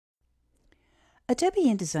Adobe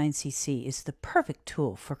InDesign CC is the perfect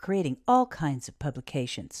tool for creating all kinds of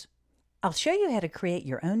publications. I'll show you how to create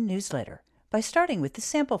your own newsletter by starting with the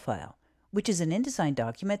sample file, which is an InDesign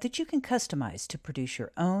document that you can customize to produce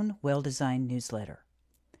your own well-designed newsletter.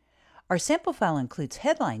 Our sample file includes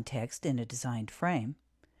headline text in a designed frame,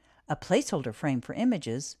 a placeholder frame for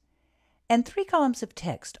images, and 3 columns of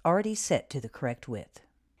text already set to the correct width.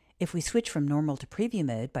 If we switch from normal to preview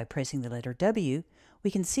mode by pressing the letter W, we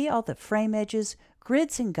can see all the frame edges,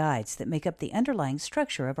 grids, and guides that make up the underlying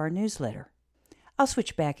structure of our newsletter. I'll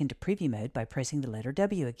switch back into preview mode by pressing the letter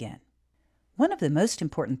W again. One of the most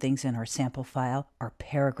important things in our sample file are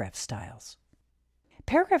paragraph styles.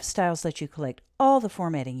 Paragraph styles let you collect all the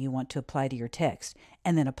formatting you want to apply to your text,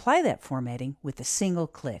 and then apply that formatting with a single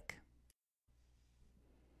click.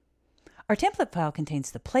 Our template file contains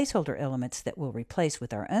the placeholder elements that we'll replace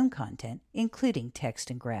with our own content, including text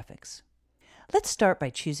and graphics. Let's start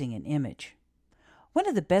by choosing an image. One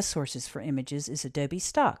of the best sources for images is Adobe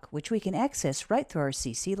Stock, which we can access right through our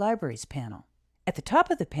CC Libraries panel. At the top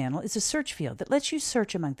of the panel is a search field that lets you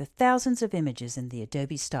search among the thousands of images in the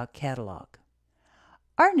Adobe Stock catalog.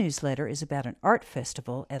 Our newsletter is about an art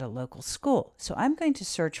festival at a local school, so I'm going to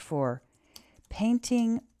search for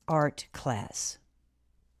Painting Art Class.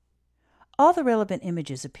 All the relevant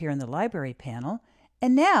images appear in the library panel,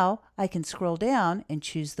 and now I can scroll down and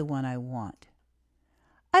choose the one I want.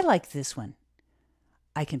 I like this one.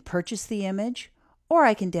 I can purchase the image, or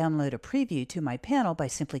I can download a preview to my panel by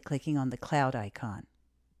simply clicking on the cloud icon.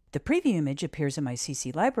 The preview image appears in my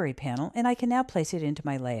CC Library panel, and I can now place it into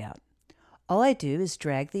my layout. All I do is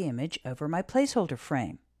drag the image over my placeholder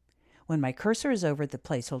frame. When my cursor is over the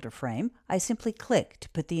placeholder frame, I simply click to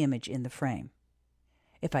put the image in the frame.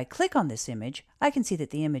 If I click on this image, I can see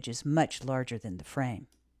that the image is much larger than the frame.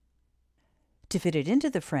 To fit it into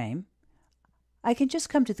the frame, I can just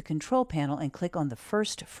come to the control panel and click on the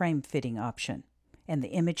first frame fitting option, and the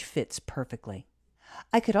image fits perfectly.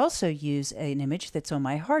 I could also use an image that's on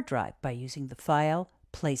my hard drive by using the File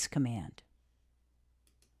Place command.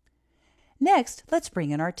 Next, let's bring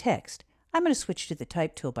in our text. I'm going to switch to the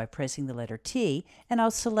Type tool by pressing the letter T, and I'll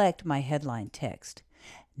select my headline text.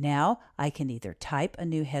 Now I can either type a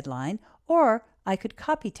new headline, or I could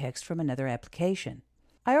copy text from another application.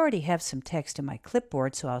 I already have some text in my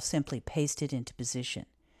clipboard, so I'll simply paste it into position.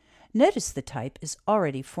 Notice the type is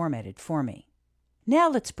already formatted for me. Now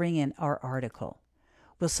let's bring in our article.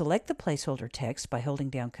 We'll select the placeholder text by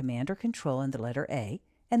holding down Command or Control and the letter A,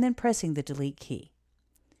 and then pressing the Delete key.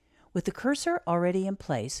 With the cursor already in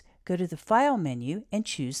place, go to the File menu and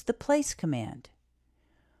choose the Place command.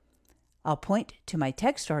 I'll point to my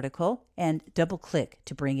text article and double-click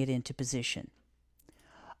to bring it into position.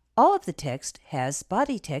 All of the text has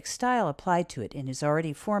body text style applied to it and is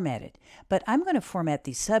already formatted, but I'm going to format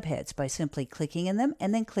these subheads by simply clicking in them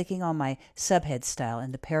and then clicking on my subhead style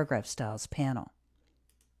in the Paragraph Styles panel.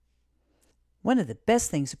 One of the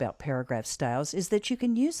best things about paragraph styles is that you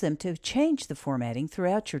can use them to change the formatting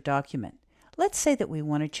throughout your document. Let's say that we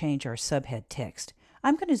want to change our subhead text.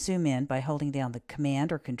 I'm going to zoom in by holding down the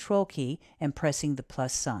Command or Control key and pressing the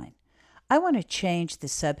plus sign. I want to change the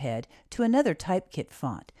subhead to another Typekit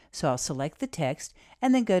font, so I'll select the text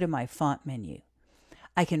and then go to my font menu.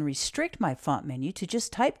 I can restrict my font menu to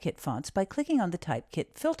just Typekit fonts by clicking on the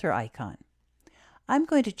Typekit filter icon. I'm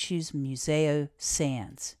going to choose Museo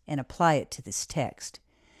Sans and apply it to this text.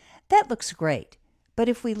 That looks great, but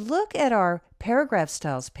if we look at our Paragraph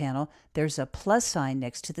Styles panel, there's a plus sign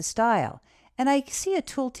next to the style, and I see a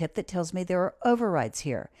tooltip that tells me there are overrides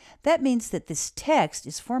here. That means that this text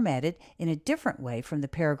is formatted in a different way from the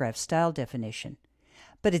paragraph style definition.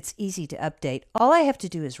 But it's easy to update. All I have to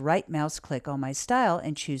do is right mouse click on my style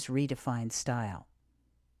and choose Redefine Style.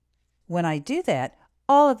 When I do that,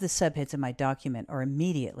 all of the subheads in my document are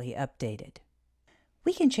immediately updated.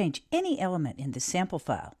 We can change any element in the sample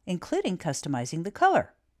file, including customizing the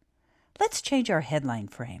color. Let's change our headline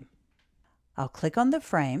frame. I'll click on the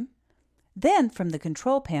frame, then from the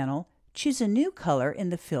control panel, choose a new color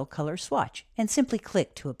in the Fill Color swatch and simply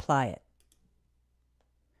click to apply it.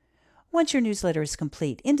 Once your newsletter is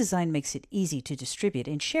complete, InDesign makes it easy to distribute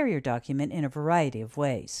and share your document in a variety of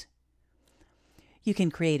ways. You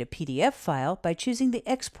can create a PDF file by choosing the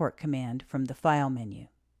Export command from the File menu.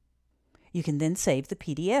 You can then save the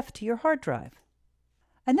PDF to your hard drive.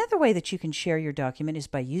 Another way that you can share your document is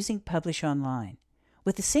by using Publish Online.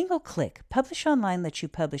 With a single click, Publish Online lets you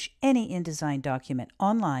publish any InDesign document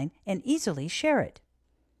online and easily share it.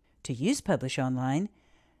 To use Publish Online,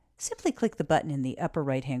 simply click the button in the upper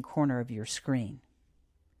right-hand corner of your screen.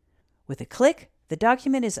 With a click, the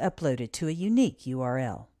document is uploaded to a unique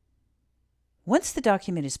URL. Once the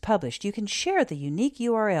document is published, you can share the unique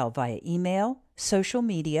URL via email, social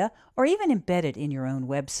media, or even embed it in your own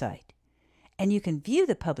website. And you can view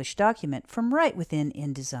the published document from right within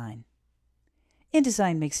InDesign.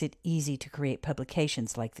 InDesign makes it easy to create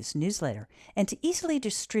publications like this newsletter and to easily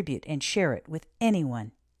distribute and share it with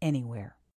anyone, anywhere.